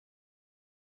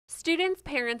Students,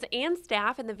 parents, and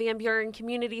staff in the Van Buren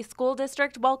Community School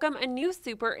District welcome a new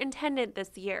superintendent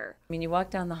this year. I mean, you walk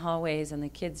down the hallways and the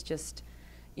kids just,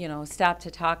 stop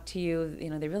to talk to you.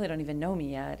 They really don't even know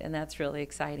me yet, and that's really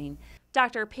exciting.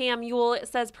 Dr. Pam Ewell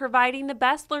says providing the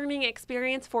best learning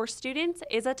experience for students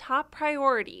is a top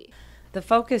priority. The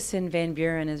focus in Van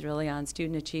Buren is really on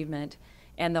student achievement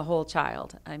and the whole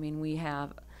child. I mean, we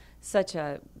have such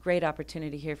a great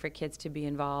opportunity here for kids to be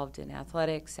involved in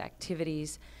athletics,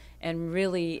 activities, and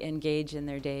really engage in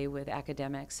their day with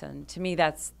academics. And to me,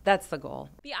 that's the goal.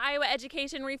 The Iowa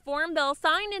Education Reform Bill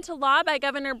signed into law by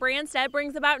Governor Branstad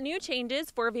brings about new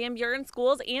changes for Van Buren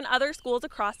schools and other schools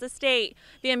across the state.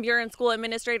 Van Buren school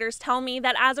administrators tell me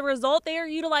that as a result, they are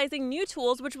utilizing new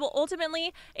tools which will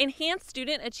ultimately enhance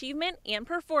student achievement and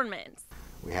performance.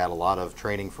 We had a lot of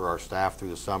training for our staff through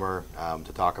the summer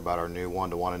to talk about our new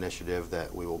one-to-one initiative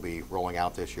that we will be rolling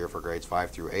out this year for grades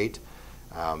 5 through 8.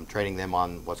 Training them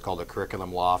on what's called a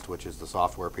curriculum loft, which is the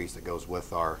software piece that goes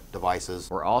with our devices.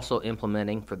 We're also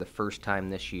implementing for the first time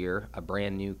this year a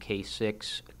brand new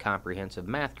K-6 comprehensive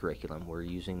math curriculum. We're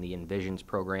using the Envisions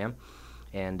program,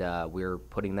 and we're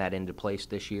putting that into place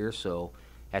this year. So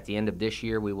at the end of this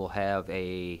year, we will have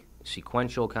a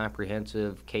sequential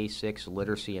comprehensive K-6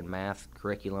 literacy and math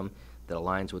curriculum that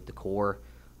aligns with the core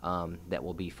that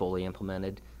will be fully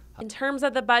implemented. In terms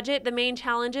of the budget, the main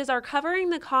challenges are covering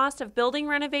the cost of building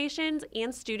renovations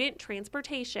and student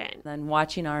transportation. And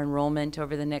watching our enrollment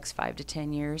over the next 5 to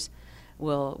 10 years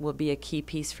will be a key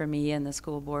piece for me and the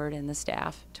school board and the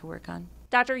staff to work on.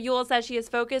 Dr. Ewell says she is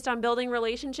focused on building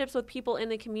relationships with people in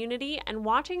the community and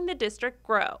watching the district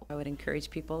grow. I would encourage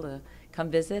people to come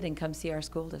visit and come see our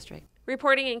school district.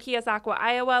 Reporting in Keosauqua,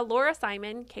 Iowa, Laura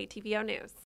Simon, KTVO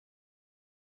News.